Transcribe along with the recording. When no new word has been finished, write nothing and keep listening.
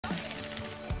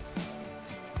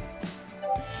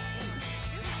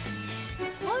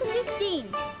15.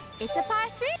 It's a par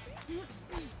 3.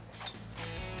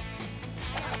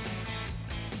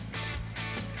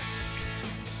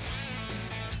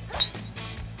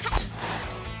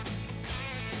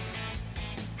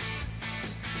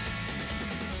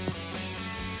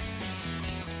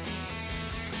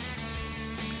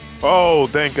 Oh,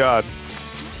 thank God.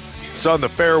 It's on the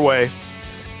fairway.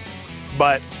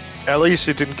 But at least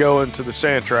it didn't go into the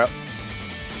sand trap.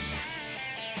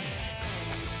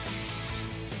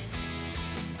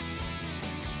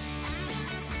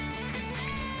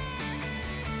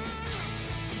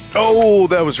 Oh,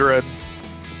 that was red.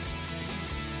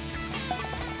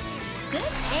 Good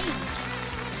aim.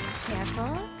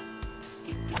 Careful.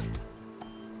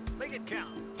 Make it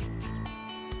count.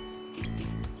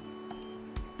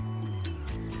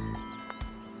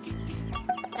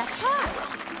 That's par.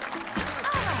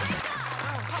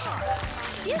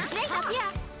 You stay up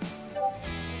here.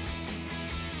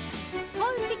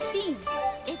 Hole 16.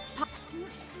 It's par.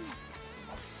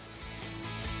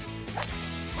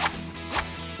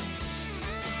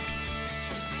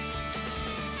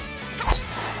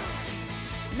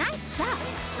 Nice shot.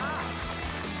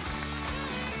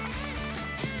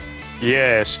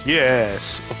 Yes,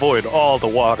 yes. Avoid all the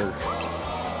water.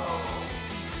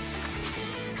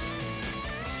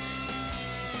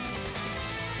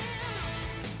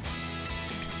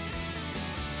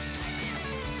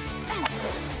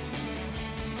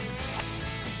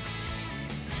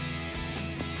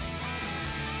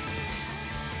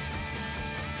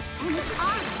 And it's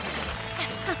on.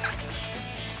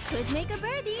 Could make a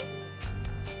birdie.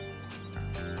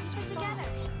 Let's try together.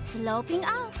 Sloping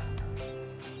up.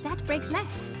 That breaks left.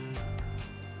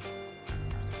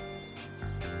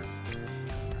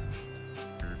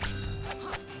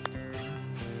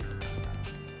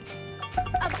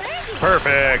 A birdie.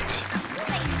 Perfect.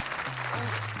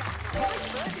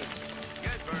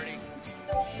 Good birdie.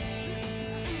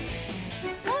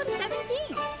 Hole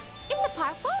 17. It's a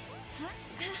par 4.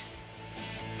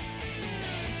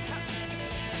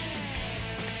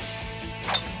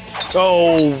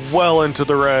 Oh, well into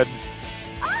the red.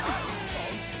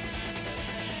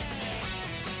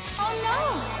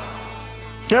 Oh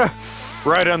Yeah,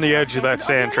 right on the edge no. of that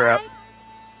sand trap. Oh.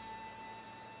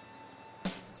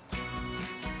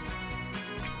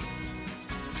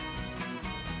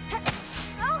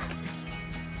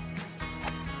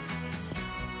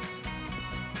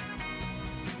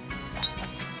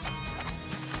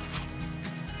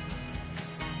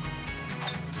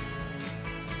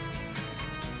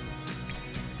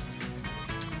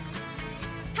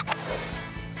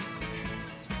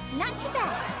 Not too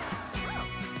bad.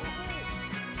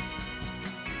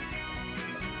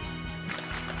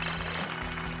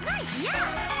 Nice,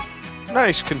 yeah.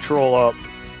 Nice control up.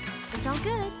 It's all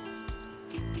good.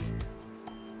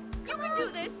 You can do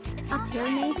this. Up here,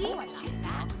 maybe?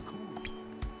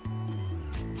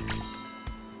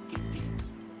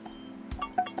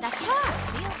 That's par.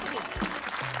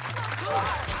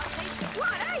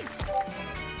 What ice?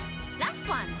 Last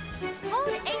one.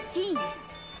 Hole 18.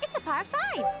 It's a par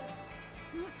 5.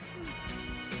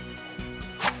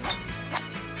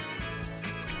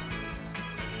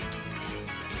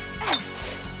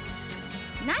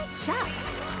 Nice shot.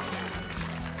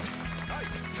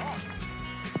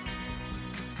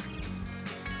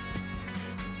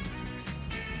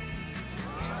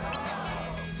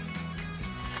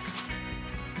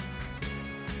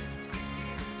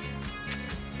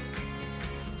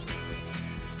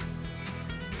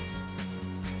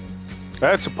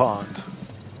 That's a pond.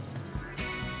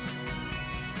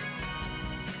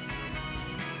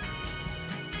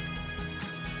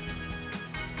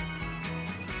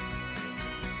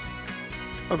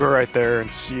 I'll go right there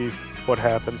and see what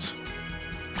happens.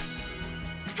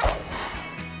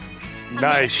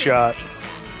 Nice shot.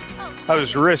 I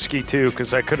was risky too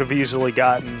because I could have easily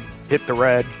hit the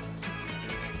red.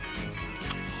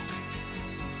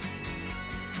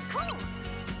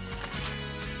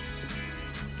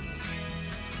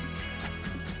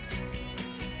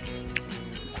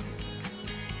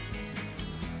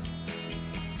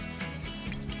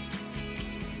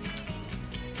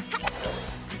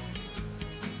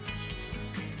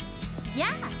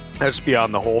 Yeah. That's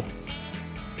beyond the hole.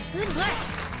 Good work.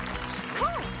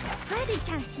 Cool. Birdie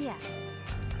chance here.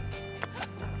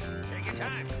 Take your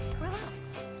time. Relax.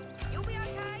 You'll be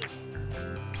okay.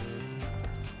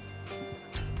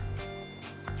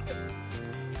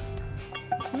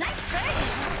 Nice birdie.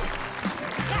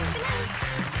 Got the move.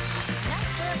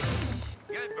 Nice birdie.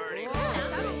 Good birdie.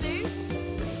 That'll do.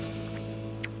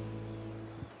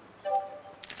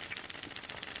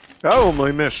 I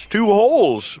only missed 2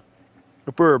 holes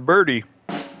for a birdie.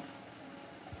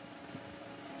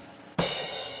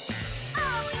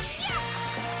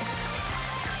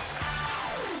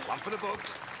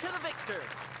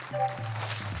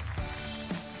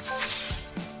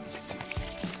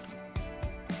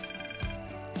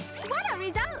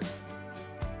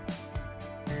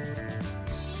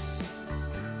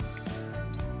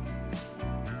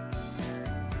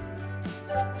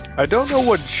 I don't know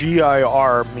what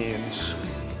GIR means.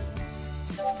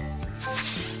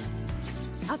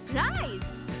 A prize!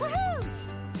 Woohoo!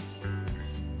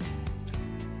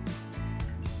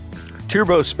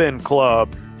 Turbo Spin Club.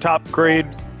 Top grade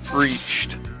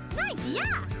reached. Nice, yeah!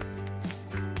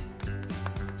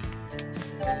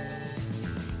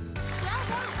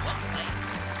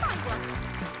 Find one.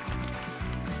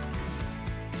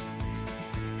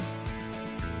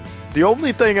 The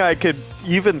only thing I could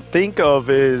even think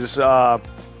of is the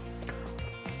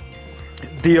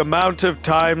amount of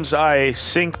times I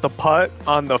sink the putt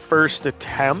on the first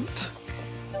attempt.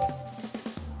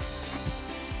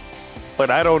 But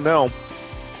I don't know.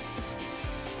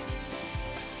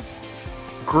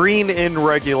 Green in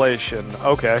regulation.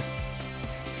 Okay.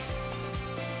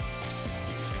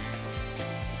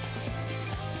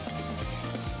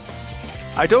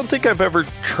 I don't think I've ever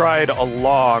tried a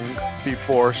long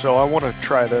before, so I want to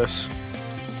try this.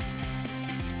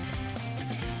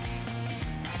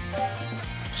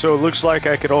 So it looks like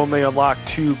I could only unlock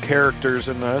 2 characters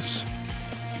in this.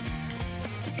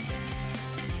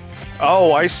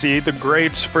 Oh, I see. The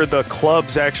grades for the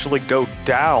clubs actually go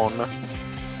down,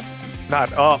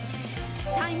 not up.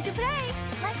 Time to play.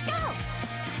 Let's go.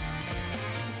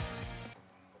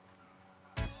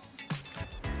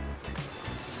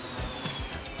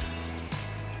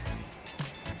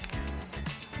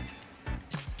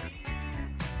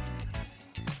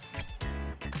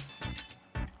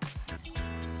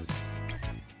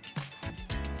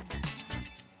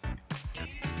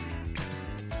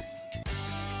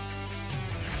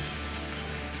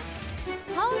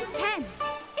 Hole 10.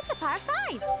 It's a par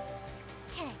 5.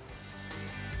 Okay.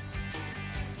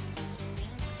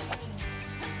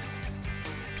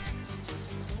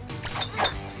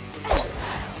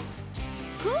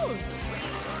 Cool.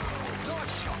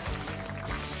 Nice shot.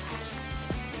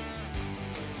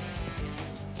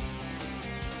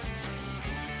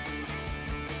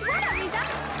 What a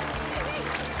result!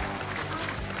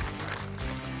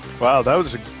 Wow, that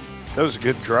was a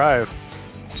good drive.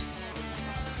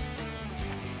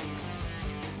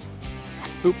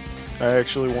 Oop. I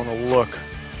actually want to look.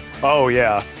 Oh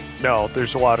yeah. No,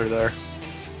 there's water there.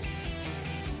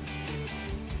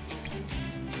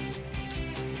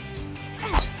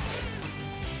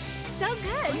 So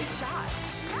good. Good shot.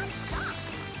 Nice shot.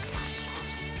 Nice shot.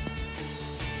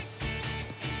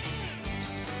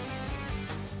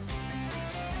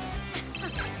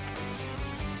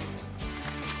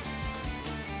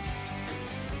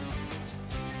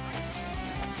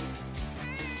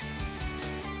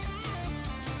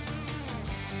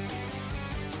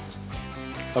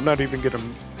 I'm not even gonna...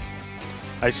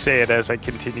 I say it as I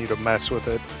continue to mess with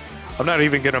it. I'm not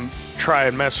even gonna try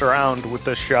and mess around with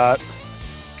this shot.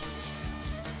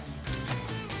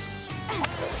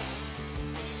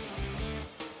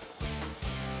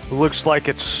 It looks like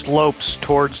it slopes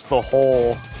towards the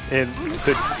hole in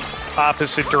the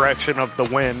opposite direction of the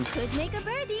wind. Could make a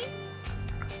birdie.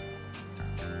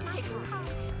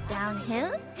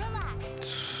 Downhill.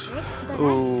 Brakes to the right.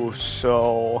 Ooh,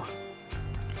 so...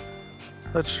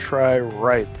 Let's try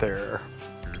right there.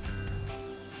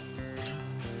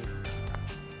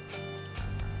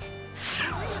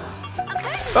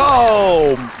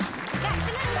 Oh!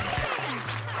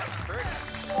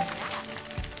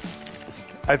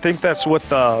 I think that's what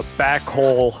the back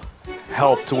hole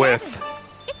helped with.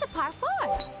 It's a par 4.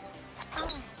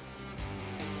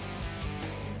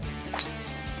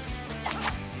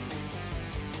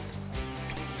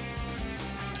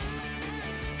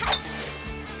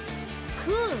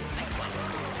 Cool.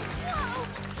 Whoa.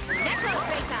 Next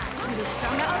breaker. You're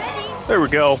stronger already. There we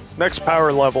go. Next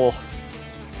power level.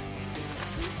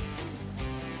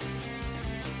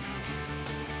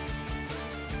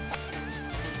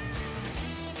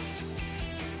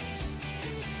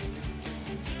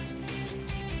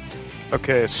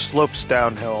 Okay, it slopes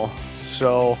downhill,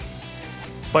 so...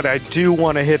 But I do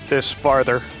want to hit this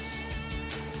farther.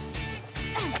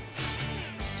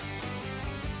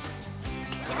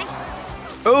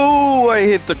 Oh, I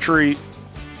hit the tree.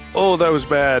 Oh, that was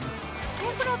bad.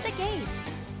 Open up the gauge.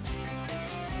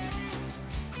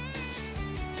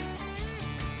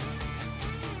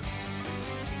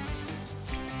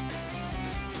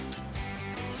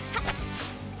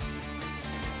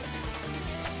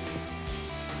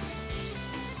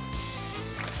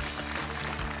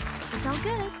 It's all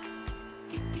good.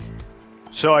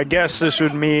 So I guess this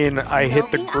would mean I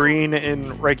hit the Sloping up. green in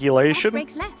Left regulation,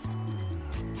 brakes left.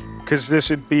 because this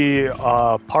would be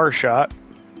a par shot.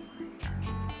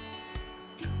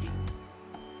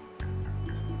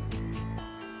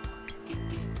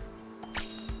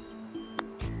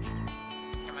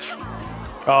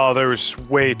 Oh, there was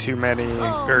way too many,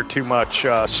 or too much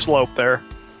slope there.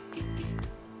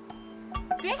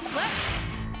 Great work.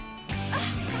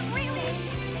 Really?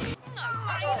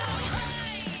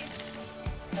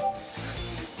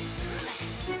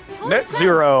 Net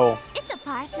zero. It's a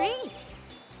par 3.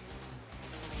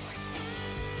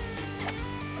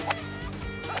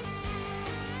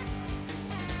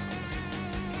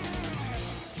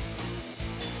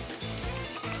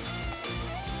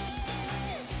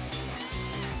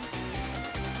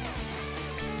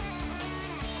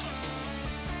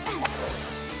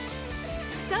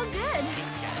 So good.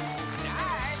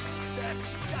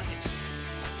 That's done it.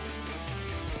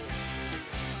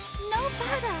 No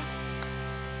further.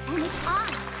 And it's on.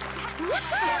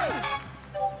 Woohoo!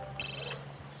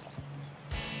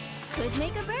 Could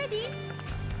make a birdie.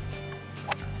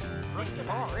 Pretty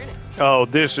far, ain't it? Oh,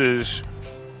 this is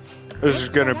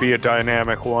gonna be a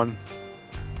dynamic one.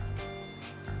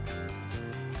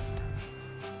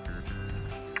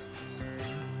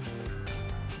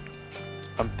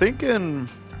 I'm thinking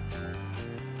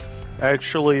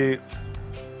actually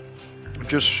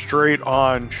just straight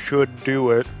on should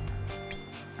do it.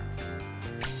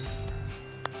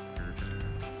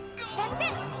 That's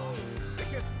it.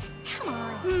 Sick it. Come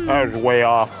on. I was way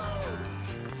off.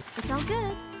 It's all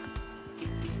good.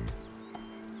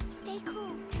 Stay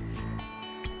cool.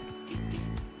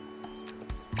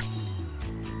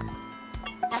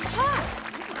 That's par.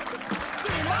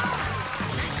 Doing all.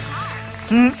 Nice par.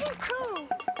 Too cool.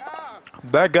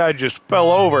 That guy just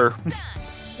fell over.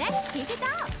 Let's kick it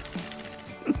out.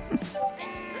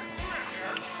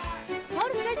 Hole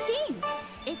 13.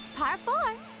 It's par 4.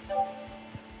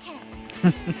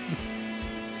 Okay.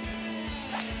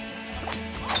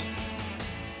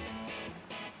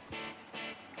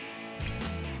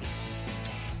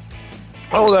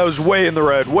 Oh, that was way in the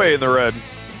red, way in the red.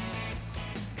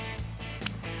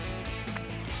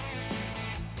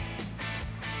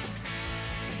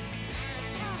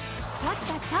 Watch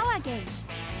that power gauge.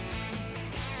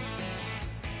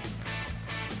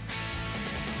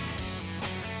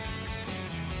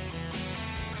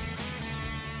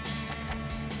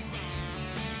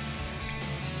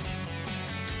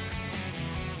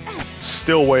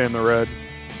 Still way in the red.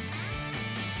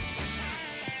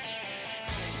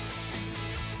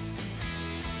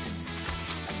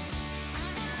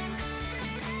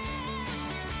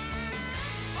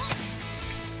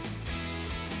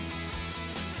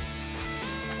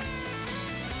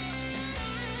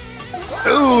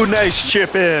 Ooh, nice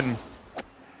chip in. Nice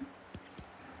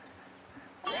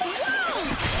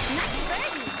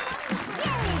birdie.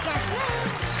 Yay, got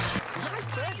moves. Nice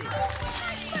birdie.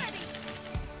 Nice birdie.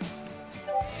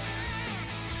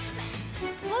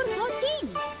 Hole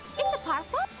 14. It's a par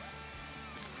 4.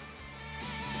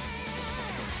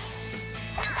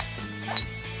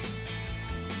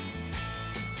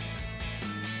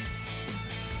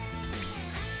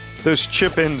 Those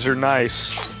chip ins are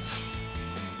nice.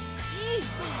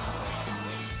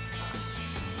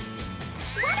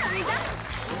 What a result.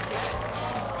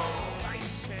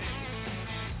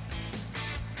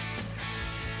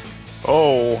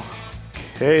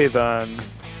 Okay then.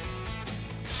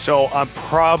 So I'm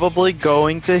probably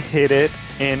going to hit it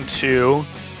into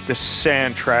the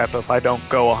sand trap if I don't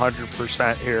go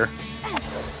 100% here.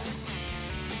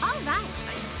 All right.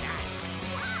 Nice shot.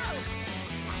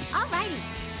 All righty.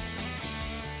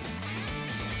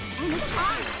 And it's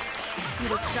on. You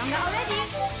look stronger already.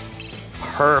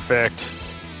 Perfect.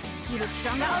 You look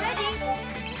stronger already.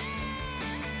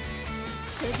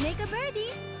 Could make a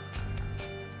birdie.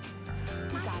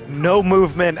 You got it. No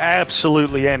movement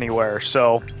absolutely anywhere,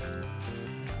 so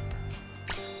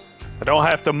I don't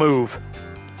have to move.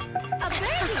 A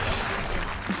birdie.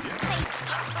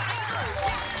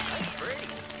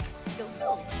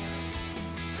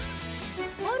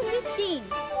 Hole 15.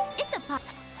 It's a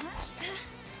putt.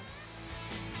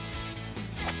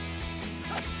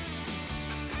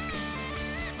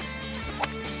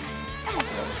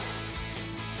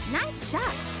 Nice shot.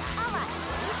 All right.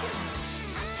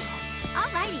 All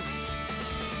righty.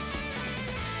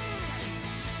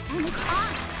 And it's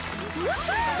on.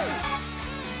 Woohoo!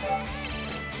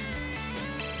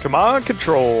 Come on,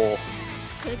 control.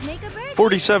 Could make a birdie.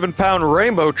 47-pound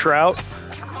rainbow trout.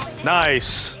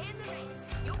 Nice. In the race.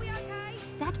 You'll be okay.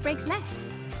 That breaks left.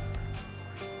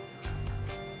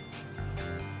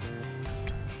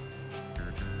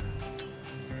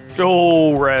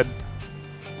 Oh, red.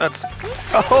 That's... Sweet.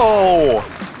 Oh!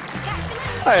 Got the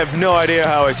move. I have no idea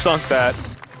how I sunk that.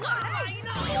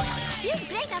 Feels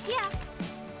great up here.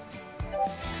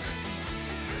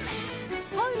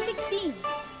 Hole 16.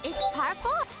 It's par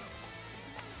 4.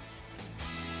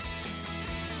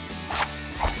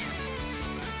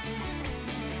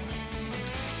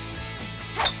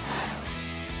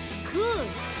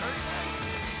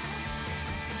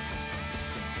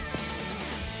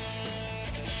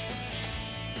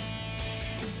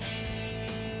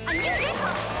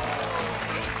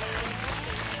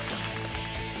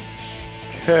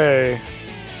 Okay.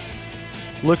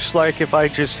 Looks like if I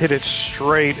just hit it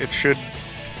straight, it should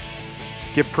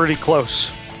get pretty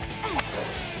close.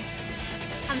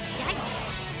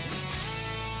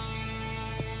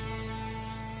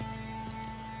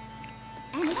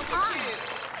 And it's on.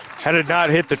 Had it not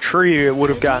hit the tree, it would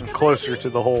have gotten closer to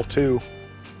the hole too.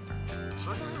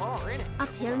 Looking far in it.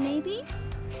 Uphill, maybe?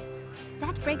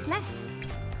 That breaks left.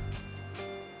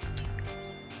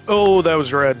 Oh, that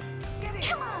was red.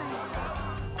 Come on.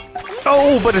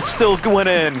 Oh, but it still went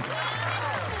in.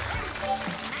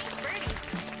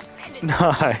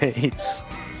 Nice.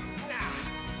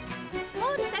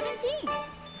 Hole 17.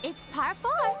 It's par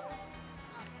 4.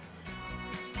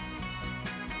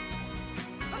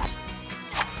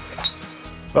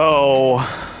 Oh,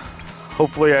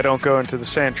 hopefully I don't go into the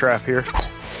sand trap here.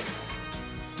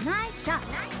 Nice shot.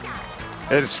 Nice shot.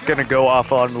 It's gonna go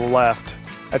off on the left.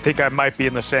 I think I might be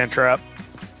in the sand trap.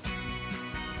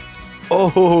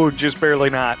 Oh, just barely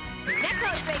not.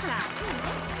 Record breaker.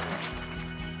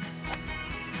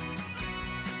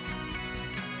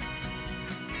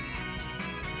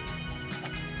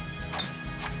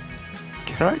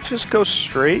 Can I just go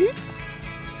straight?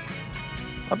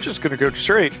 I'm just gonna go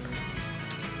straight.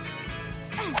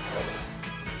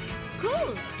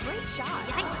 Cool. Great shot.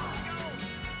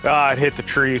 Ah, it hit the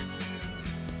tree.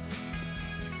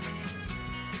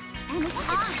 And it's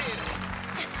on.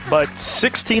 But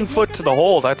 16 foot to the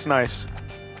hole, that's nice.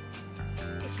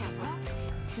 It's careful.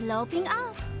 Sloping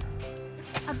up.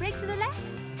 A break to the left.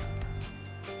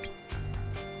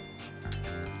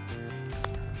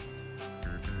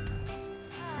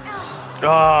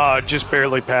 Ah, just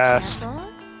barely passed. Careful.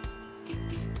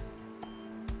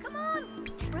 Come on.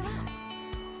 Relax.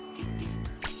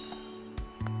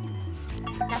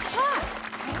 That's far.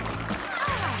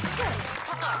 Good.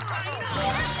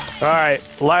 Alright,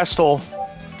 last hole.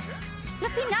 The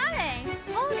finale.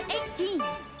 Hole 18.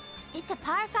 It's a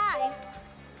par 5.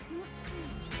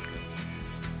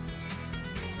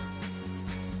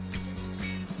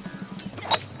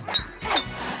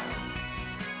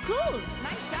 Cool.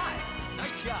 Nice shot.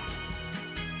 Nice shot.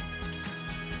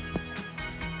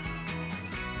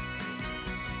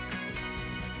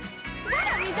 What a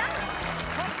result.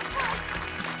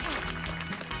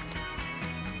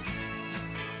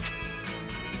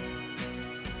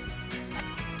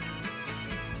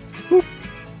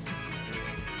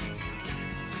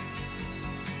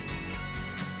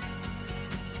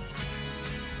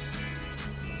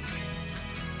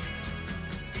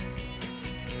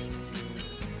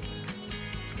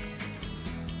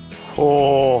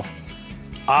 Oh,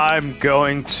 I'm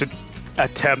going to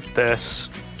attempt this.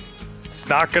 It's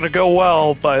not gonna go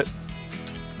well, but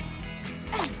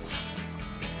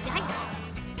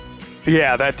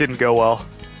yeah, that didn't go well.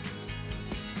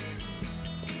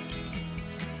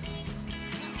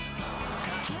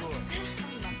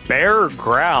 Bare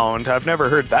ground? I've never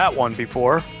heard that one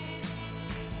before.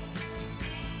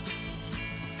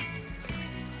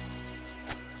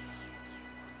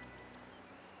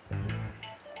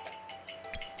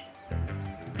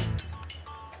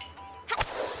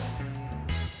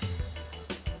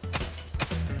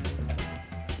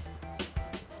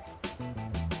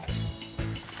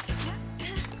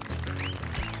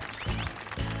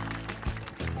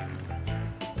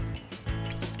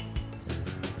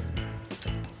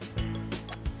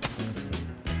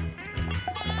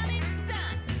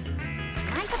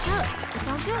 Nice approach. It's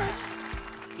all good.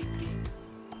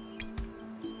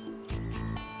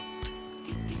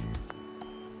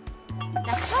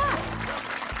 That's far.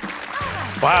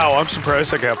 Wow, I'm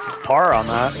surprised I got par on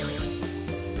that. Who's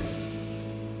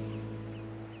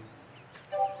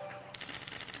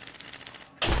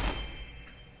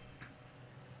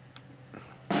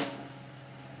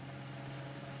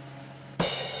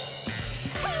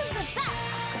the best?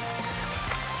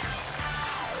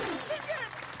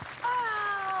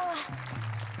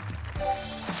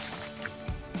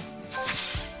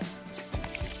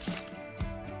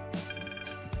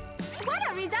 What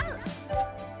a result!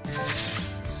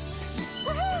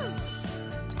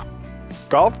 Woohoo!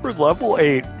 Golfer level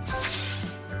 8.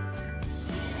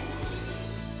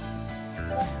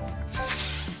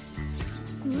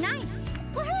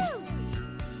 Nice! Woohoo!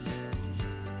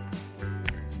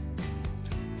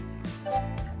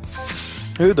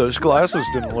 Ooh, those glasses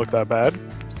didn't look that bad.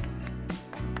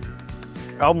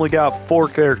 I only got 4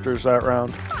 characters that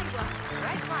round.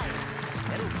 Right play.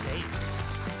 Okay.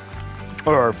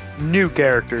 Or new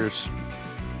characters.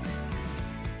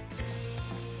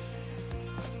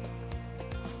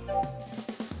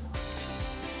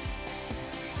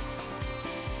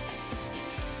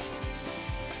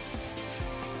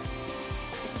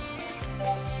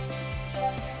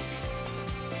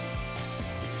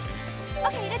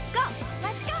 Okay, let's go.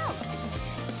 Let's go.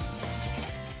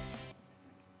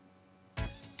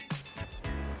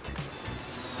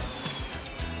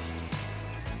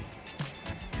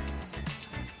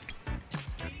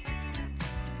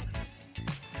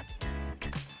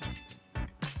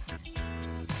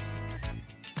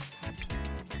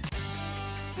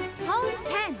 Hole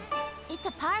 10. It's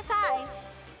a par 5.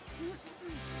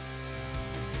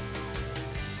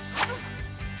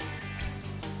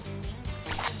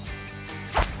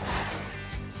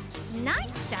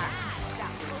 Nice shot.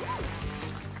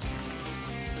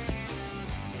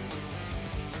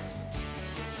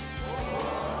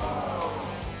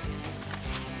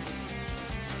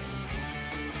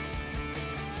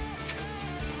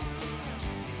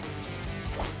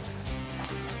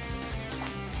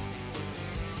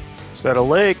 Is that a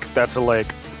lake? That's a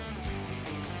lake.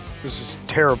 This is a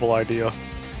terrible idea.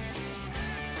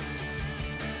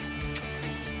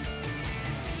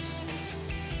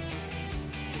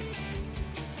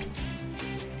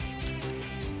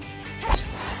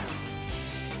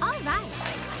 All right.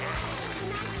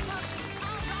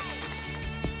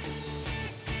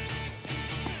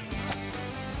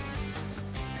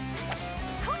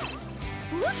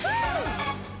 Woohoo!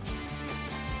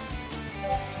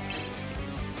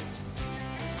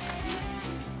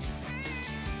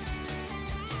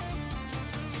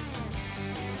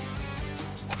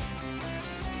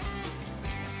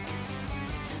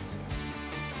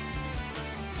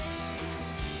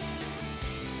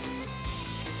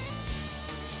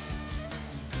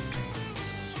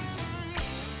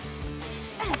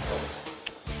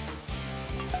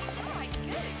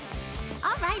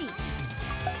 Alrighty.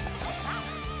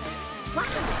 Wow.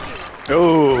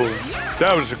 Oh,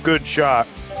 that was a good shot.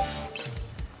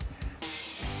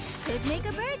 Could make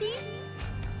a birdie.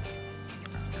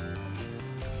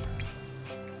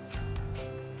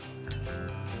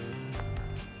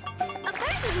 A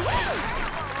birdie! Woo!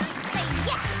 Say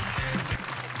yes!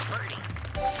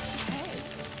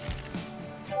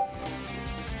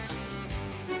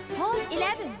 Hole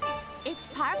 11. It's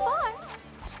par 4.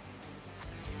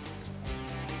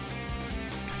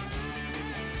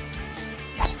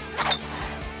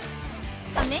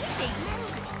 Amazing!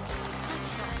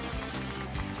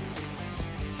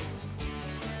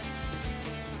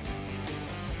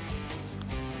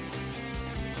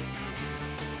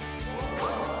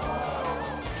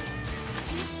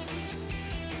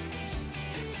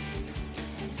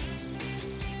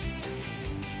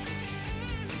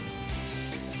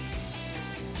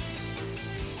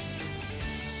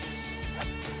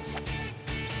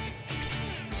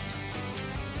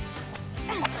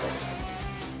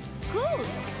 Cool!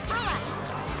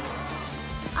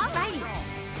 Alrighty.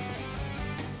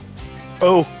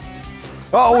 Oh.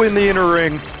 Oh, in the inner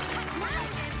ring.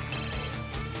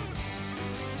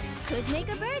 Could make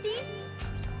a birdie.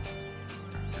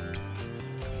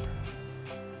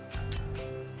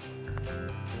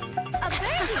 A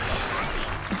birdie!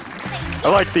 I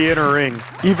like the inner ring.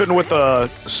 Even with a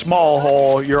small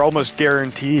hole, you're almost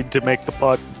guaranteed to make the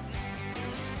putt.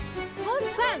 Hole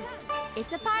 12.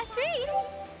 It's a par 3.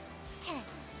 Okay.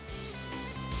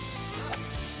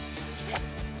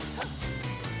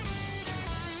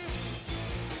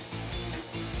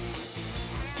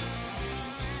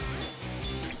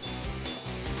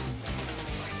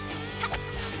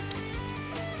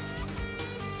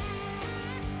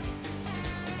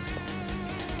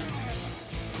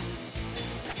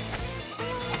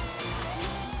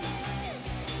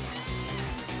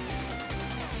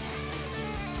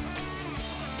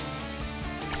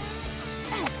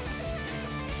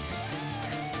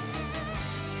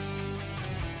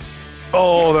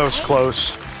 Oh, that was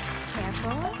close.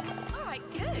 Careful. All right,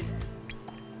 good.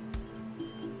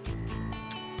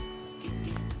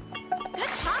 Good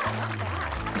shot. Not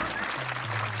bad.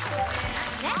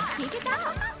 Let's keep it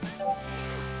up.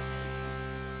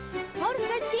 Hole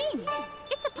 13.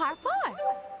 It's a par 4.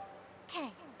 Okay.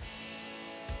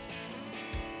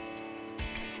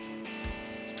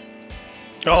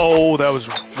 Oh, that was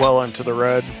well into the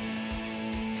red.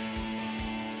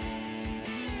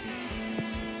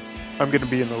 I'm gonna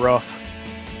be in the rough.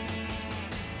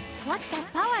 Watch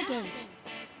that power gauge.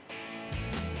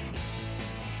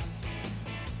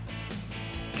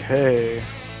 Okay.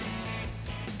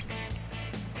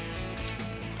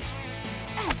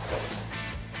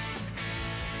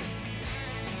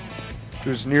 It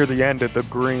was near the end of the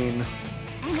green.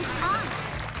 And it's on.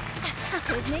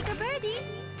 Could make a birdie.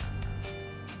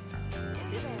 Is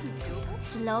this distance doable?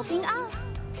 Sloping up.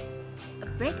 A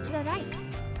break to the right.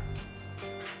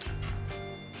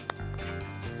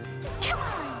 Come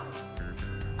on.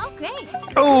 Oh, great.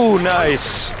 Oh,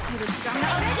 nice. You look stronger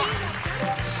already.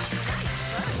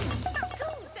 That's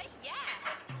cool. Say yeah.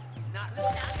 Not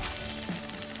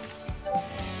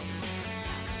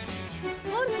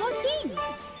Hole 14.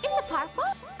 It's a par 4.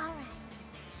 All right.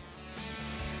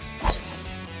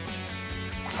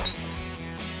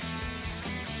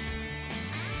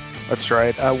 That's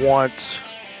right. I want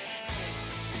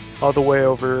all the way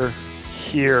over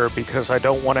here because I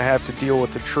don't want to have to deal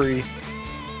with the tree.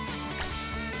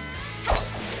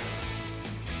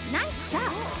 Nice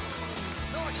shot.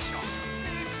 nice shot.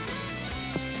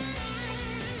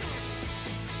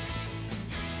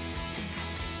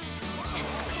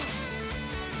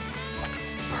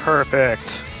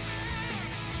 Perfect.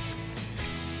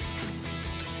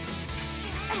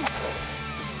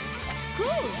 Cool.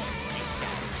 Nice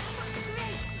shot. That's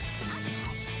great. Nice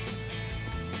shot.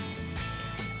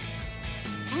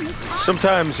 And it's on.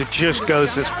 Sometimes it just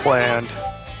goes as planned.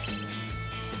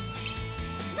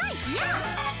 Nice.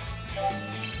 Yeah.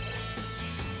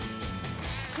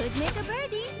 Could make a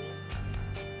birdie.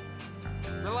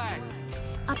 Relax.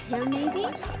 Uphill maybe.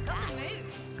 Good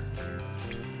moves.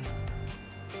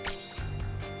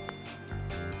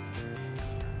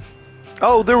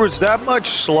 Oh, there was that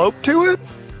much slope to it?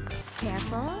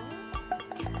 Careful.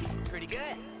 Pretty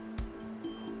good.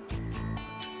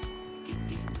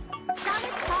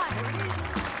 Solid par. There it is.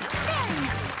 Very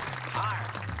nice. Par.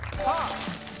 Par.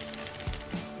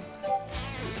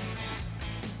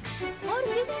 Hole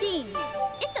 15.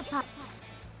 It's a par.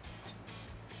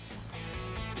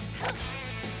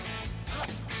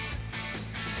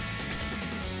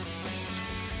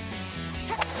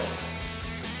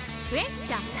 Great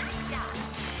shot. Nice shot.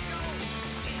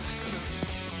 Excellent.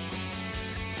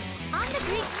 On the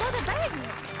creek for the birdie.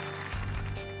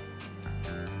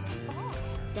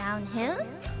 Downhill.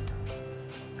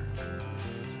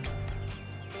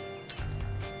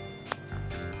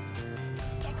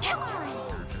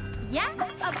 Yeah.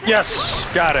 A birdie.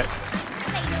 Yes, got it.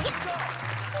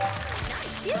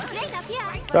 Feels great up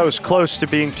here. That was close to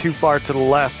being too far to the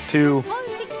left, too.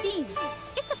 Hole 16.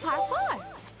 It's a par 4.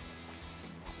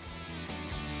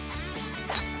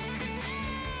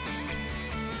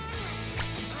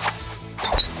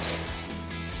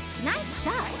 Nice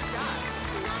shot.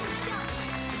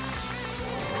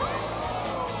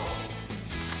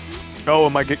 Oh,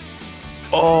 am I get?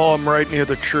 Oh, I'm right near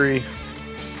the tree.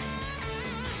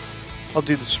 I'll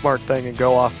do the smart thing and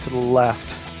go off to the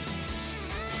left.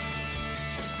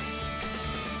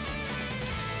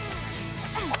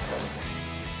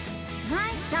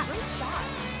 Nice shot.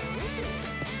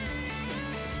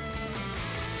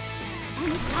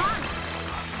 And it's on.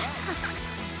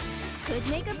 Could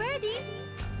make a birdie.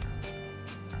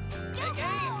 Hey,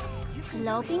 game. You can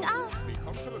Sloping up. be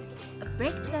confident. A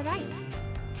break to the right.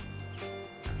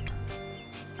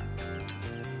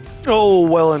 Oh,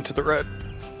 well into the red.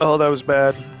 Oh, that was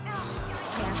bad.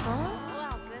 Careful.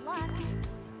 Well, good luck.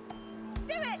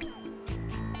 Do it.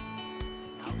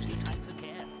 Now's the time for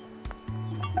care.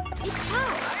 It's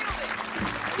par.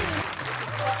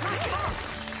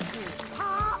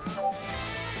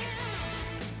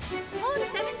 Hole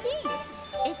 17.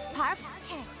 It's par.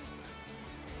 Okay.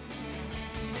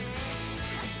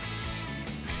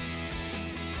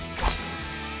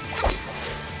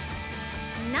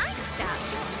 Nice shot.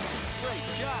 Great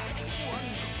shot.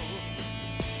 Wonderful.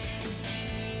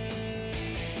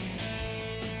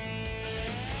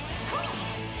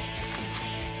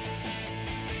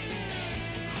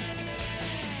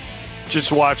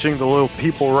 Just watching the little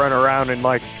people run around and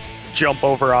like jump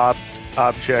over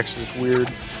objects is weird.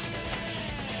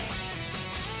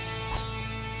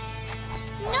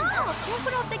 No!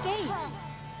 Careful of the gauge.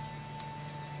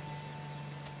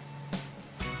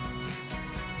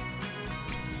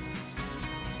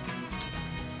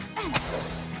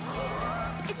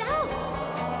 It's out.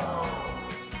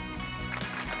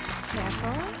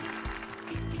 Careful.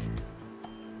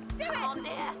 Do it. On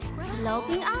there.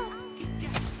 Sloping up.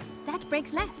 That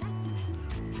breaks left.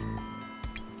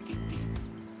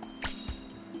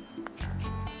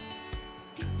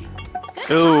 Good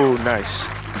Oh, nice.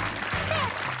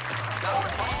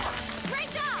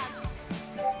 Great job.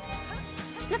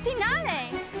 The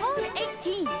finale. Hole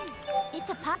 18. It's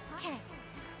a putt. Okay.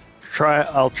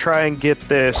 I'll try and get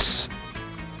this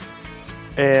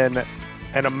in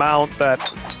an amount that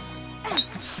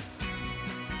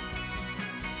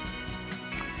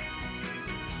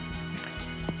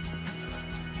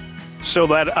so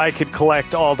that I could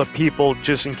collect all the people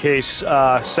just in case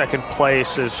second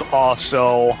place is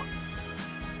also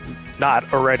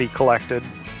not already collected.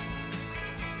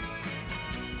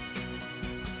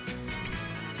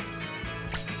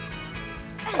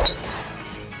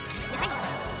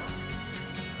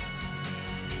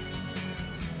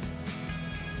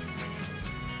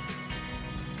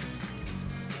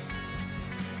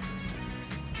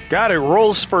 God, it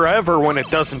rolls forever when it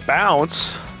doesn't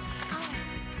bounce.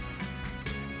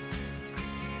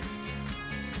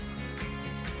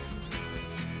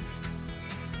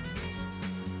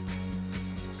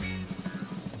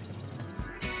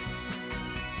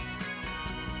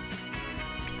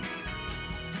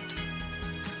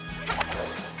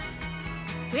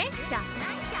 Great shot.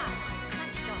 Nice shot.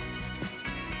 Nice shot.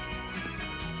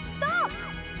 Stop!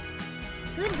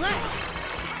 Good work.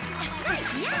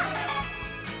 Nice. Yeah.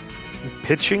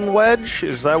 Pitching wedge?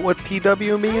 Is that what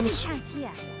PW Any means? chance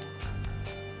here.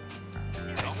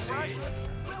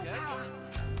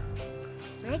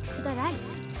 Breaks to the right.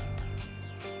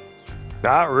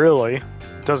 Not really.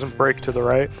 Doesn't break to the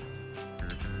right.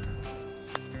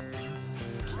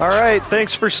 Alright,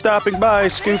 thanks for stopping by,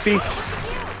 Scoopy.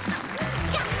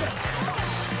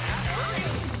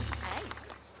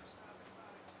 Nice.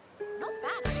 Not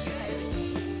bad, I suppose.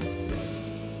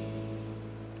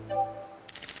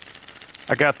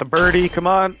 I got the birdie, come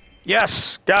on.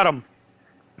 Yes, got him.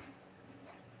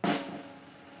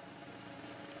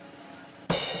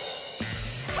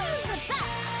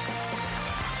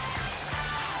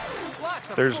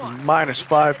 There's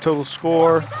 -5 total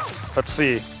score. Let's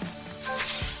see.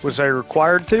 Was I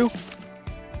required to?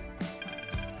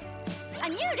 A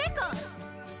new record.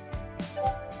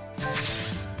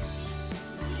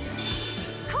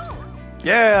 Cool.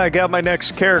 Yeah, I got my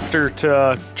next character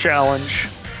to challenge.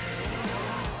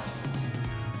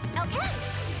 Okay.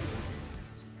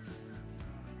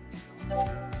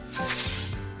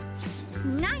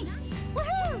 Nice.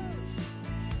 Woohoo!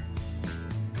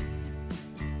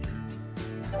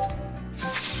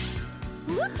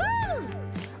 Woohoo!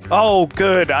 Oh,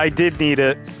 good. I did need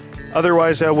it.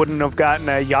 Otherwise, I wouldn't have gotten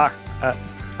a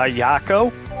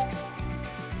Yako.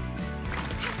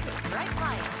 Fantastic. Great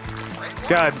play.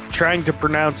 God, trying to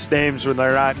pronounce names when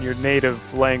they're not in your native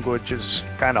language is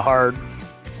kind of hard.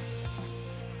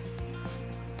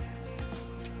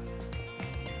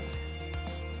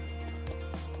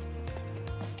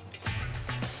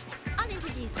 I'll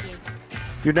introduce you.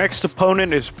 Your next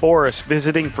opponent is Boris,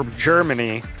 visiting from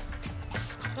Germany.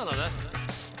 Hello there.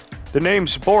 The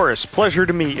name's Boris. Pleasure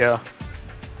to meet you.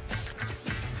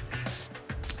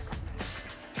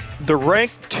 The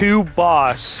rank 2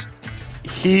 boss,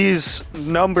 he's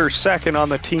number 2nd on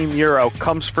the Team Euro,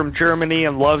 comes from Germany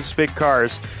and loves big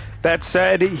cars. That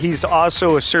said, he's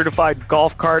also a certified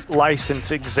golf cart license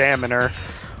examiner.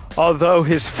 Although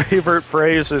his favorite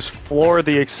phrase is floor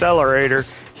the accelerator,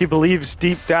 he believes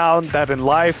deep down that in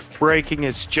life, braking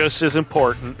is just as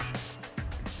important.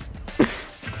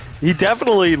 He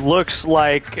definitely looks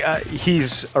like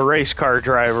he's a race car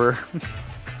driver.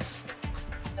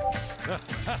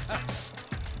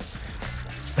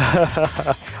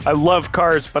 I love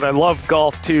cars, but I love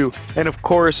golf too. And of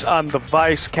course, I'm the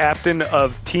vice captain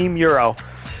of Team Euro.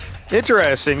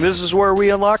 Interesting. This is where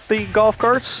we unlock the golf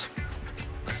carts?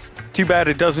 Too bad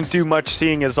it doesn't do much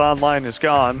seeing as online is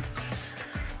gone.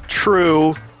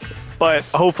 True, but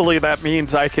hopefully that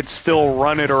means I could still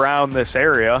run it around this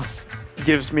area.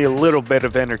 Gives me a little bit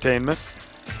of entertainment.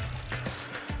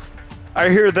 I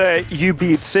hear that you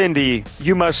beat Cindy.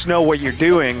 You must know what you're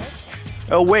doing.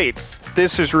 Oh wait,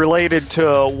 this is related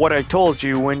to what I told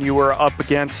you when you were up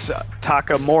against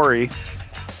Takamori.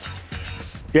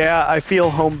 Yeah, I feel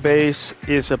home base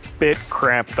is a bit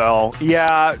cramped though.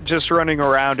 Yeah, just running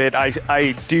around it,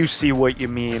 I do see what you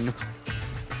mean.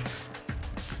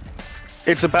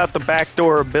 It's about the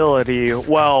backdoor ability.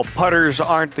 Well, putters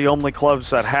aren't the only clubs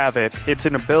that have it. It's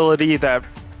an ability that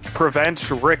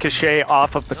prevents ricochet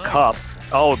off of the cup.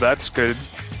 Oh, that's good.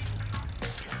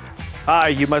 Ah,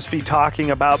 you must be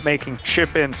talking about making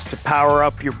chip-ins to power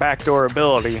up your backdoor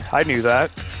ability. I knew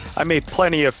that. I made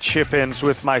plenty of chip-ins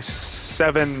with my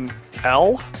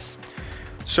 7L.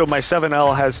 So my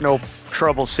 7L has no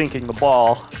trouble sinking the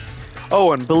ball.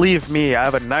 Oh, and believe me, I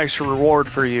have a nice reward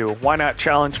for you. Why not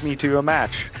challenge me to a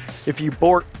match? If you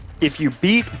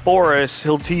beat Boris,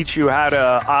 he'll teach you how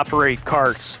to operate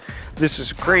carts. This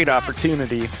is a great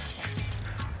opportunity.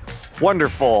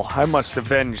 Wonderful. I must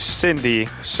avenge Cindy,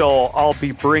 so I'll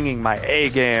be bringing my A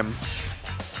game.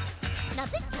 Now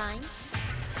this time.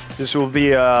 This will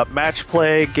be a match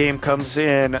play. Game comes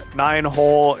in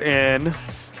 9-hole in,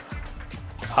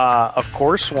 of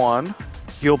course, 1.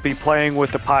 You'll be playing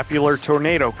with the popular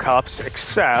Tornado Cups,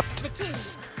 except The team.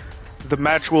 the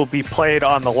match will be played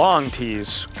on the long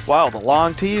tees. Wow, the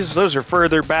long tees? Those are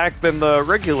further back than the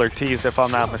regular tees, if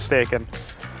I'm not mistaken.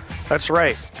 That's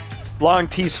right. Long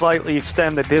tees slightly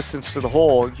extend the distance to the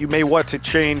hole. You may want to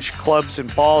change clubs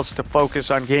and balls to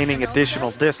focus on gaining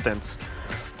additional distance.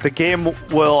 The game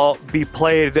will be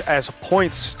played as a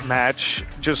points match,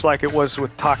 just like it was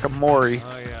with Takamori.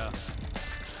 Oh, yeah.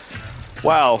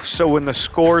 Wow, so when the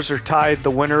scores are tied, the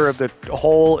winner of the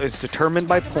hole is determined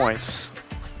by points.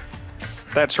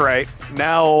 That's right.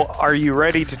 Now, are you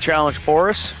ready to challenge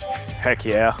Boris? Heck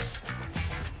yeah.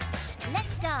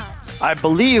 Let's start. I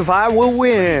believe I will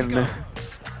win.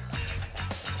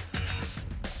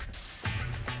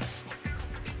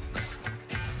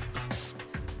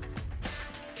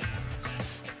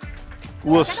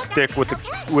 We'll stick with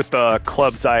the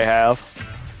clubs I have.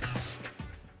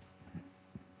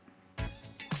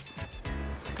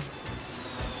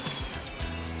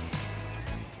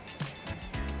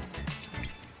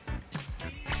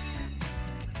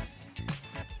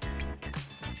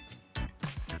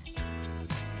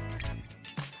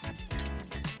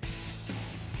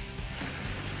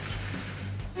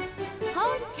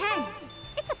 Hole 10.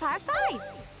 It's a par 5.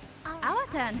 Our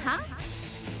turn, huh?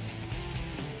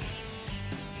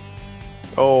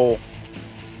 Oh.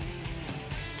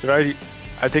 I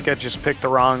think I just picked the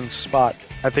wrong spot.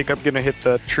 I think I'm gonna hit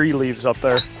the tree leaves up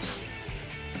there.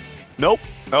 Nope.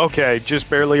 Okay, just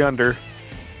barely under.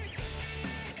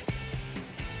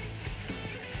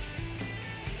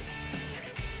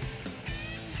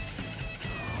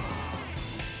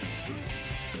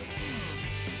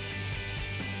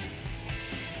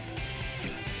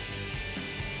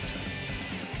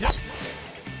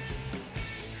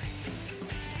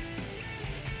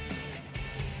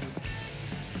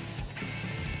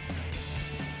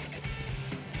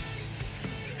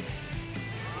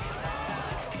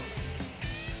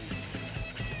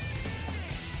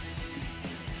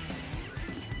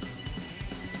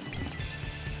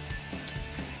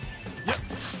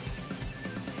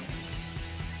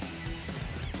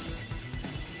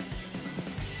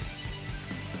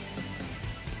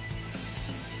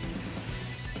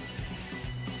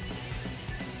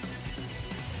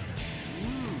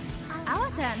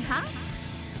 Our turn, huh?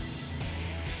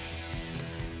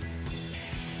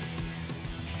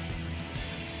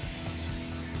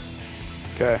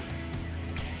 Okay.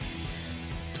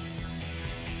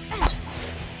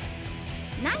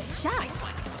 Nice shot.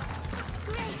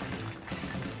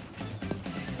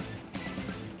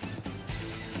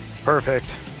 Perfect.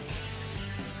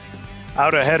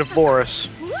 Out ahead of Boris.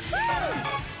 Woohoo!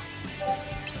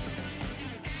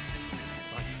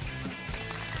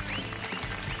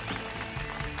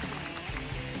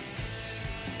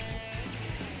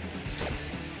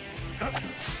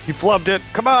 He flubbed it.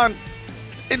 Come on.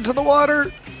 Into the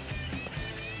water.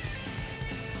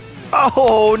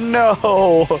 Oh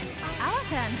no. Our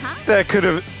turn, huh?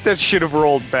 That should have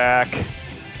rolled back.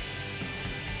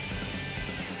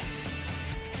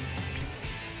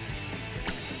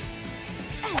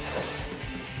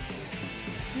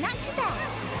 Not too bad.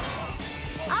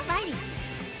 Alrighty.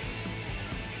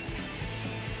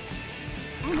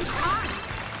 And it's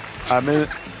on.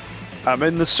 I'm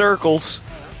in the circles.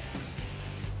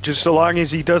 Just so long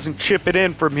as he doesn't chip it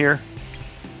in from here.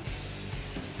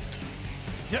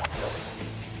 Yep.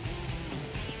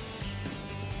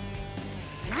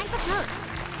 Nice approach.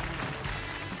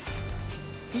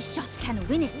 This shot can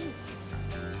win it.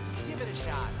 Give it a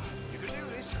shot. You can do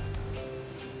this.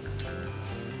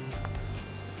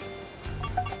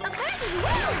 A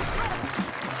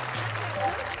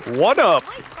birdie! What up?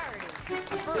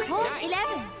 Hole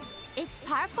 11. It's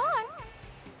par 4.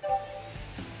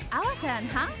 Our turn,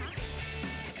 huh?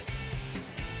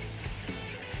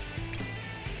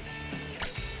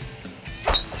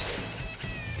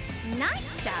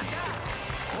 Nice shot.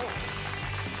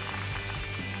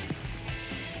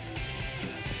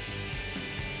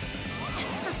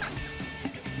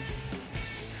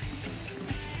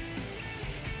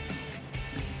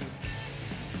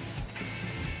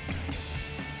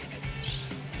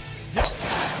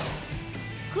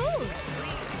 Cool.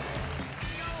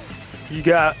 You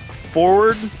got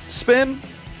forward spin?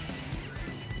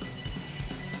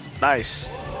 Nice.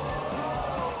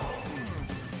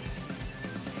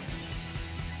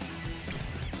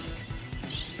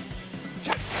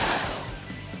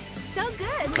 So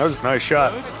good. That was a nice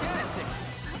shot.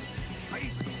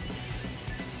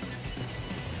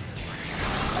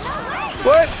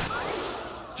 What?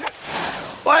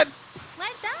 What?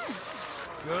 Well done.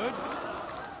 Good.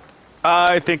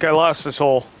 I think I lost this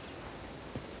hole.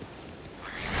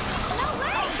 No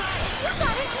way. You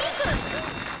got it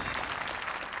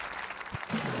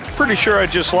eagle. Pretty sure I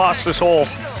just lost this hole.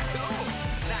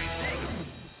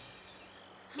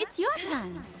 It's your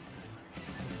turn.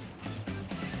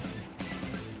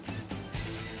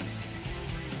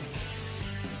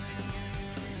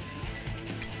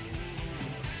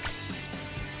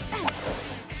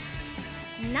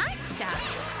 shot.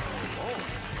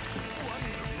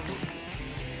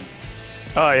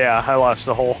 Oh yeah, I lost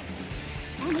the hole.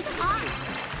 And it's on.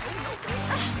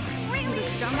 Really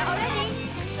strong already.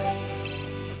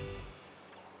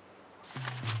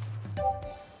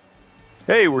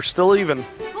 Hey, we're still even.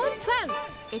 Hole 12.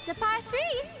 It's a par 3.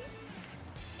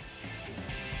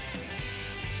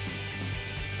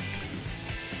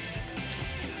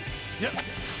 Yep.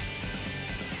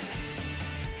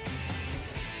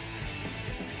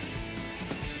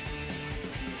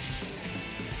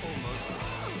 Almost.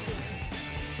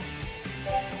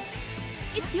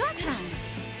 It's your turn.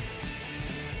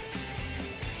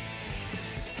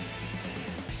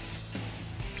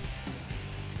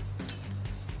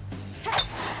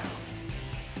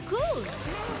 Cool.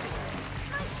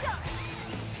 Nice shot.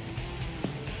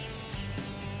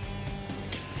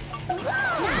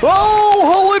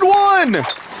 Oh, hole in one!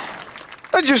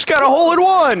 I just got a hole in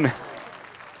one!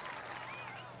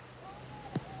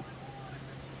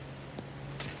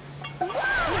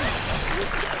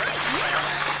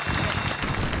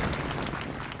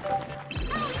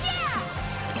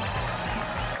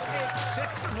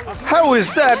 How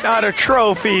is that not a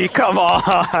trophy? Come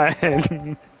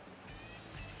on!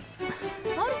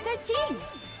 Hole 13.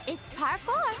 It's par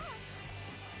 4.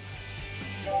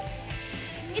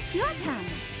 It's your turn.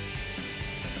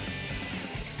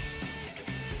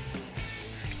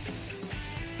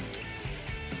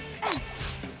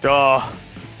 Duh.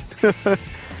 That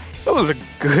was a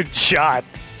good shot.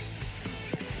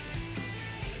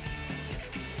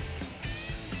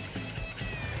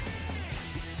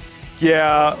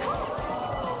 Yeah.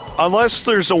 Unless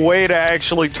there's a way to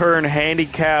actually turn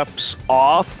handicaps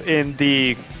off in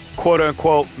the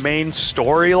quote-unquote main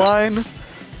storyline.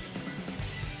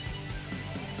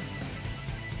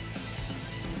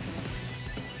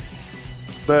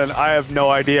 Then I have no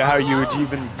idea how you would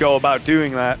even go about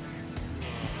doing that.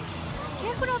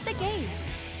 Careful of the gauge.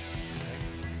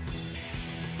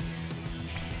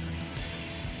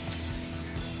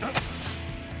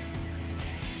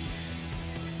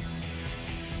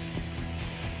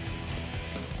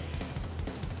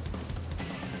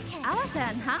 Our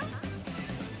turn, huh?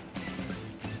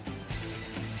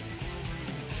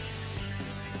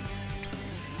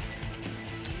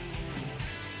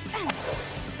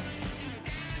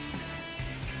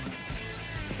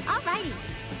 Alrighty.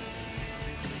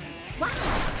 Wow.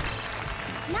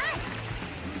 Nice.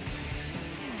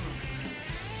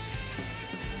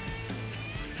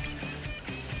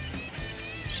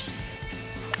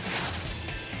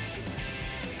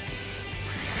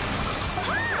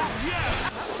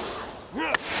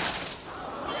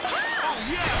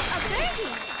 A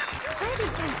birdie.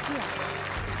 Birdie chance here.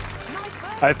 Nice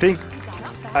birdie.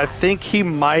 I think he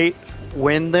might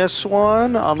win this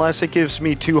one unless it gives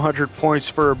me 200 points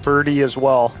for a birdie as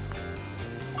well.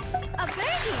 A birdie.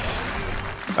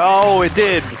 Oh, it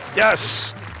did.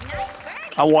 Yes. Nice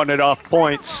birdie. I won it off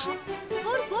points. Hole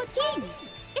 14.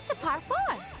 It's a par 4.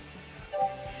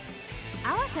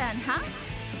 Our turn, huh?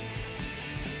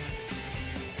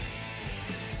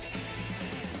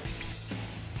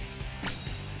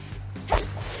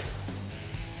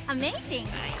 Amazing.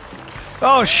 Nice.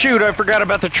 Oh shoot, I forgot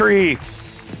about the tree.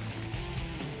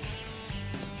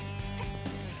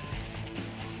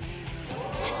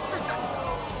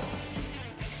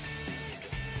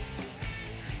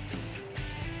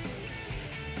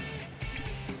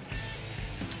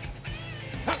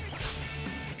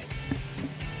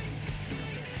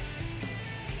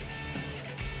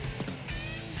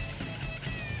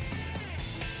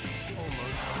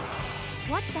 Almost.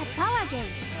 Watch that power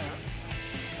gauge.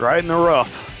 Right in the rough.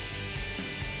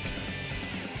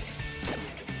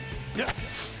 Yep.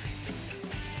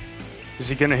 Is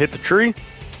he gonna hit the tree?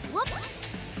 Whoop.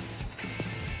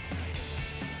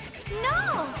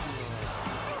 No.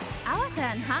 Our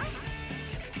turn, huh?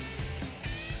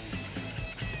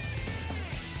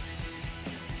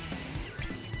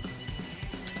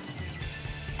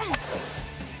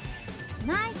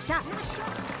 Nice shot. Nice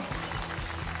shot.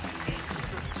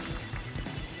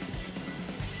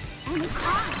 And it's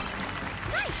on.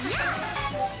 Nice. Yeah.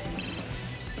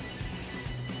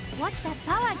 Watch that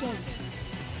power gauge.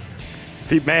 If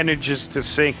he manages to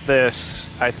sink this,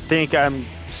 I think I'm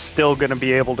still gonna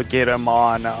be able to get him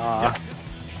on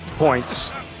points.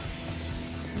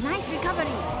 Nice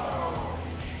recovery.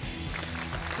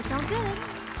 It's all good.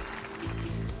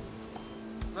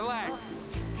 Relax.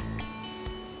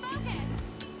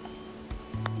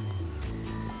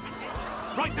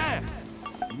 Right there.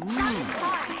 I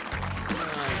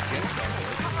guess that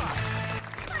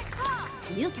Nice ball.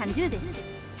 You can do this.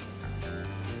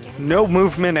 No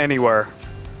movement anywhere.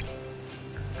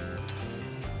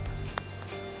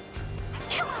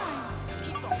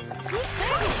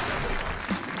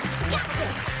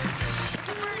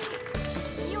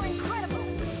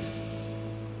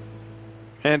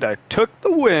 And I took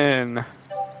the win.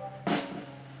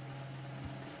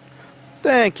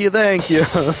 Thank you, thank you.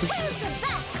 Who's the best?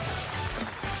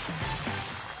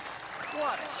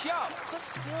 What a show! Such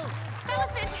skill. That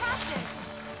was fantastic.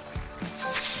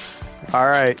 All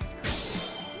right.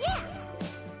 Yeah.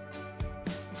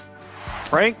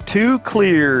 Rank 2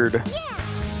 cleared. Yeah.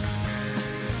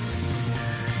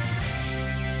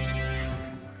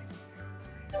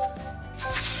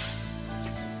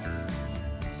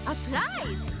 A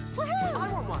prize. Woohoo!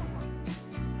 I want one.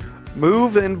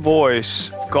 Move and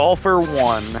voice. Golfer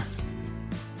 1.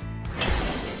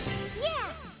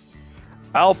 Yeah.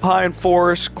 Alpine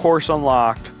Forest course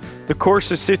unlocked. The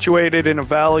course is situated in a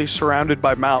valley surrounded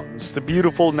by mountains. The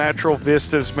beautiful natural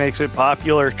vistas makes it a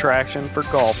popular attraction for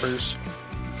golfers.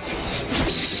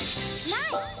 Nice.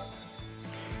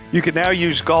 You can now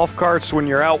use golf carts when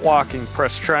you're out walking.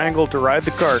 Press triangle to ride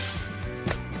the cart.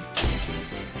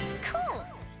 Cool.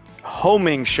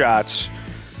 Homing shots.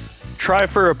 Try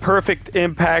for a perfect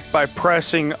impact by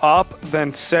pressing up,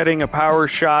 then setting a power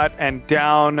shot, and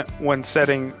down when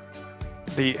setting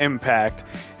the impact.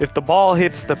 If the ball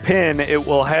hits the pin, it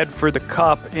will head for the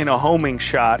cup in a homing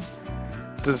shot.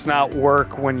 Does not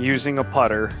work when using a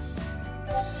putter.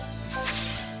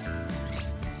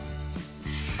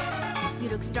 You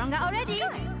look stronger already.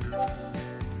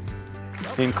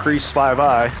 Increase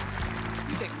 5i.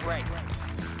 You did great.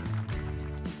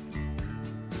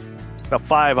 The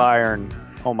 5-iron.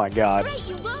 Oh my god. Great,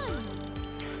 you won.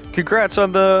 Congrats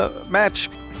on the match.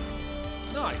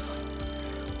 Nice.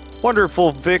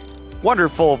 Wonderful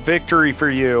victory for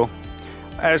you.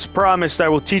 As promised, I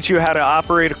will teach you how to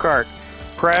operate a cart.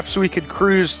 Perhaps we could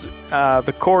cruise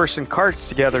the course in carts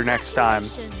together next time.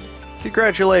 Congratulations.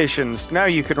 Congratulations, now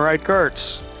you can ride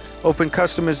carts. Open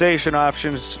customization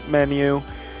options menu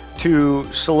to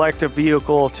select a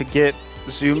vehicle to get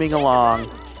zooming along.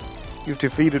 You've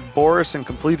defeated Boris and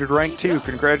completed rank 2.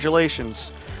 Congratulations.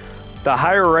 The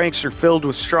higher ranks are filled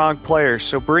with strong players,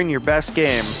 so bring your best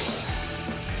game.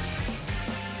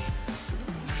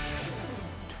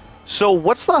 So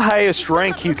what's the highest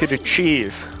rank you could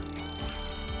achieve?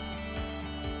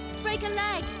 Break a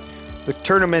leg. The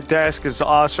tournament desk is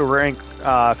also rank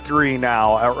 3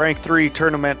 now. At rank 3,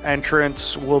 tournament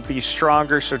entrants will be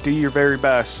stronger, so do your very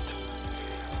best.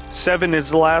 7 is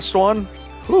the last one.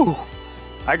 Whew.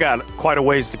 I got quite a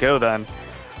ways to go then.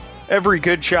 Every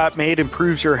good shot made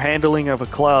improves your handling of a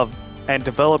club and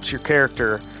develops your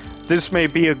character. This may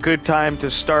be a good time to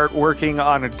start working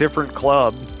on a different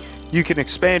club. You can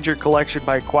expand your collection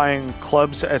by acquiring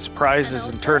clubs as prizes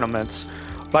in tournaments.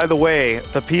 By the way,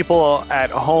 the people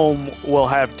at home will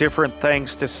have different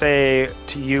things to say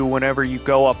to you whenever you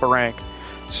go up a rank.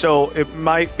 So it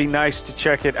might be nice to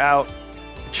check in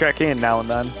now and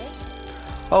then.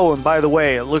 Oh, and by the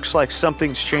way, it looks like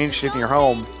something's changed in your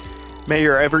home. May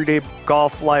your everyday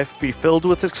golf life be filled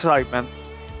with excitement.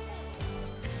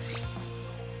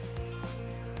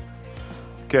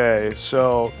 Okay,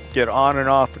 so get on and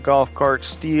off the golf cart,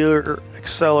 steer,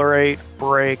 accelerate,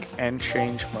 brake, and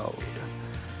change mode.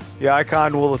 The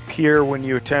icon will appear when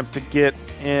you attempt to get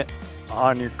in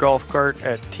on your golf cart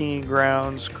at teeing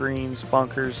grounds, greens,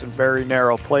 bunkers, and very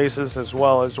narrow places, as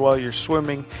well as while you're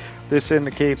swimming. This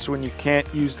indicates when you can't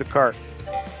use the cart.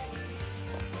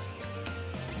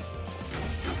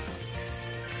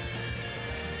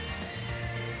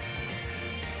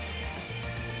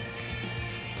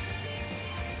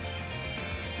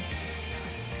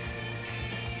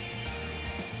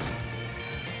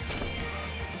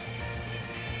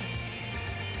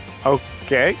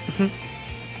 Okay.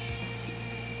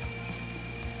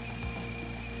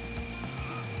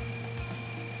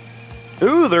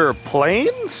 Ooh, there are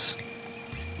planes?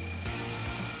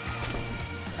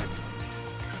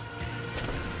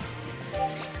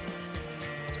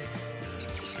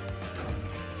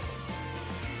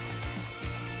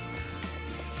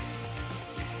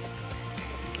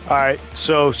 Alright,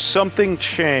 so something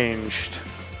changed.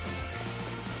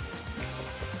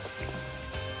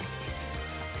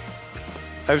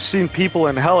 I've seen people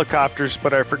in helicopters,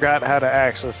 but I forgot how to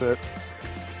access it.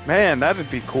 Man, that'd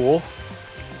be cool.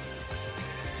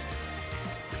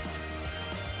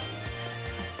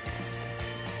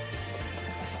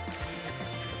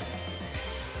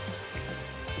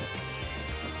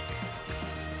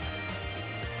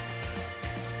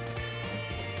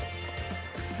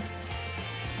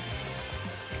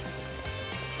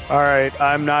 Alright,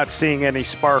 I'm not seeing any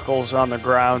sparkles on the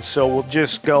ground, so we'll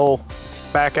just go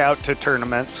back out to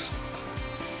tournaments.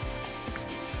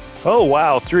 Oh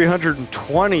wow,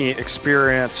 320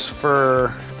 experience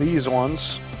for these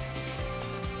ones.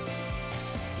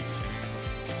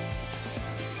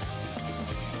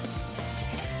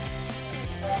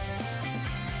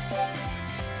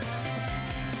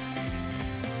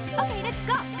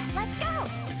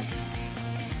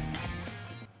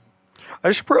 I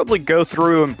should probably go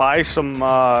through and buy some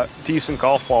decent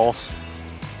golf balls.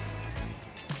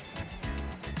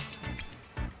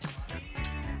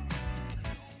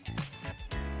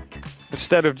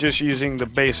 Instead of just using the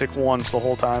basic ones the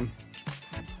whole time.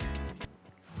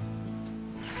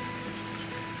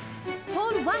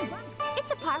 Hole 1.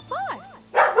 It's a par 4.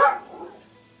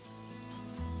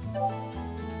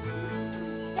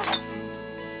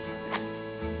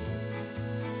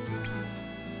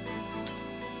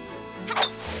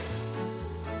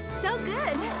 So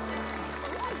good.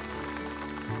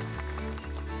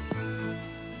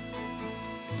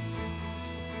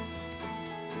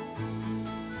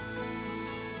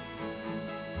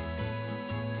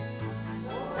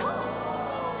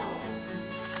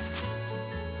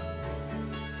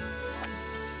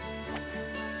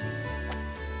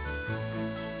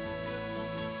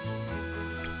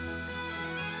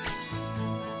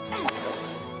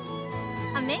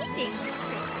 Amazing.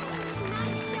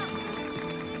 Nice shot.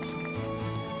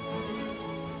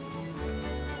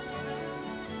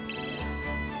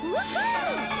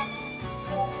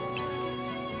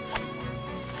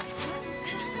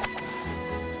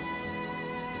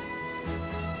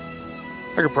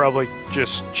 I could probably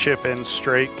just chip in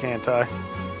straight, can't I?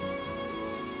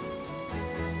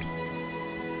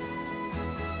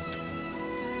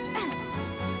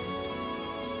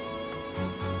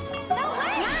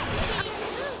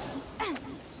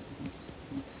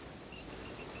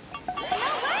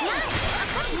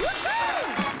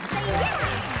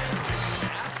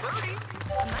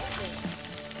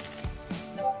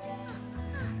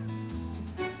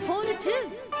 Hole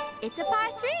 2. It's a par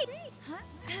 3.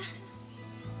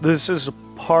 This is a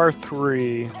par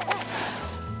 3.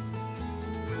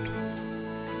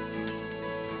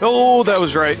 Oh, that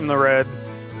was right in the red.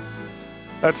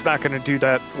 That's not going to do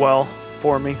that well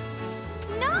for me.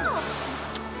 No!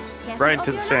 Right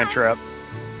into the sand trap.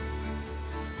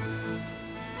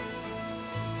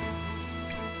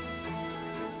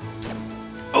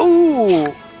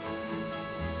 Oh!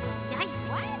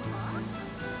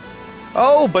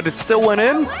 Oh, but it still went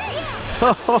in?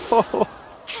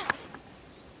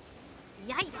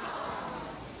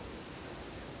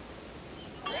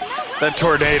 That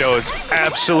tornado is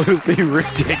absolutely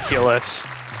ridiculous.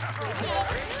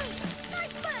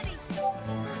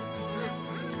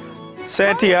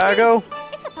 Santiago,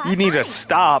 you need to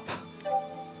stop.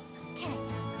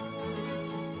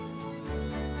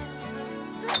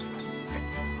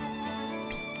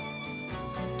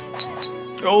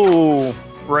 Oh,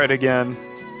 red again.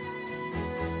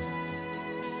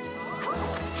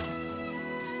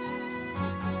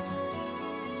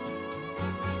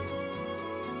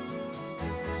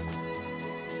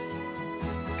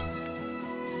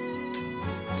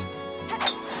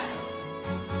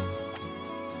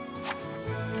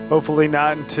 Hopefully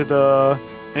not into the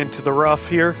rough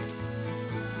here.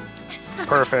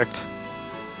 Perfect.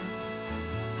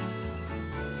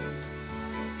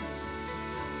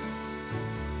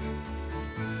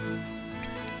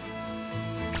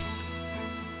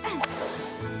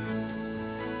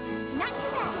 Not too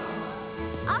bad.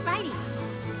 Alrighty.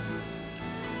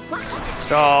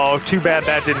 Oh, too bad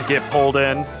that didn't get pulled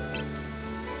in.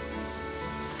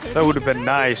 That would have been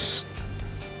nice.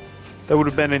 That would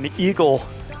have been an eagle.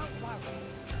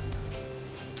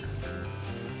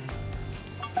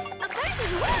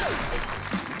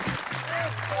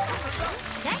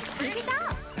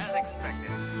 As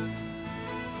expected.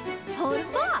 Hole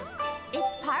 4.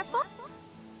 It's par 4.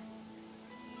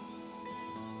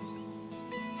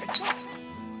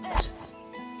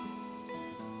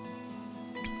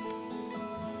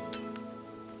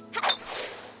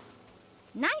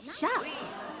 Nice shot.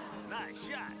 Nice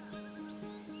shot.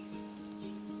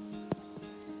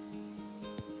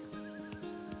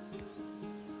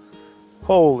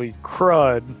 Holy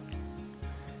crud.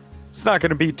 It's not going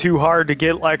to be too hard to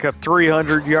get like a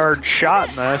 300-yard shot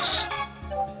in this.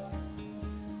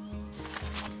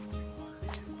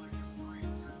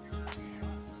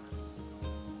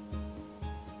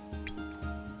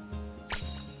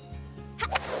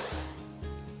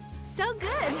 So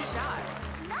good.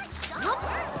 Nice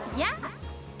shot. Yeah.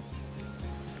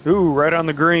 Ooh, right on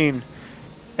the green.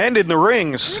 And in the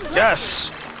rings.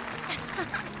 Yes.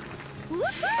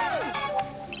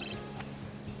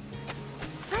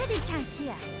 Birdie chance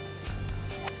here.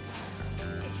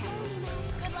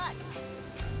 Good luck.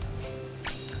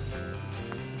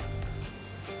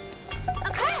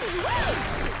 Okay.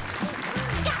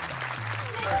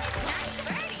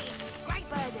 Great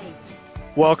birdie.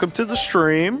 Welcome to the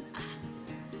stream.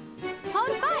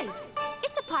 Hole 5.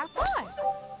 It's a par 4.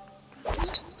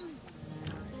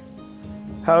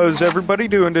 How's everybody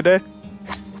doing today?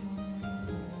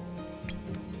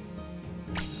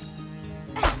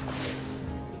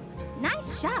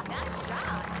 shot. Nice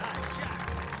shot.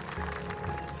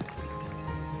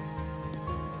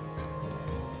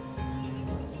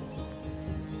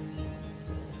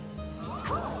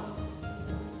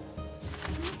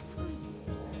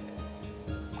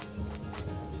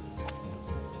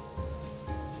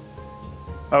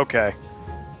 Okay.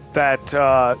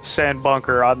 That sand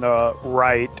bunker on the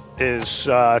right is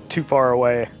too far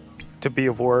away to be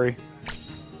of worry.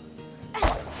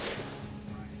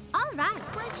 All right.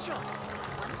 Great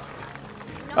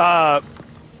shot.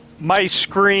 My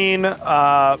screen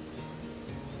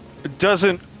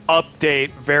doesn't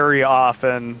update very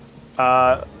often,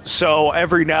 so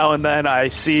every now and then I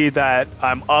see that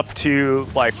I'm up to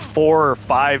like 4 or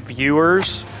 5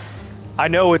 viewers. I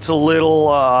know it's a little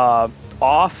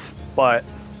off, but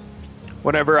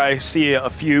whenever I see a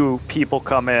few people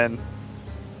come in,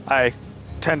 I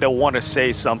tend to want to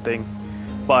say something,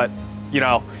 but you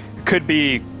know, it could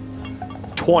be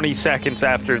 20 seconds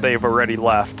after they've already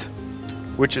left,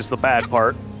 which is the bad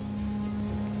part.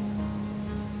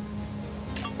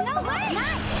 No way.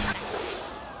 Nice.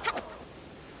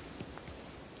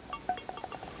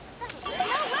 No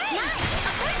way. Nice.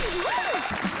 Woo.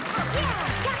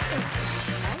 Yeah, got this.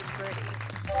 Nice birdie.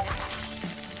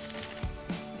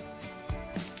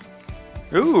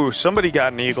 Ooh, somebody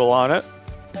got an eagle on it.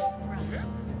 Hole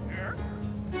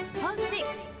 6. It's a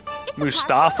par 4.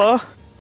 Mustafa?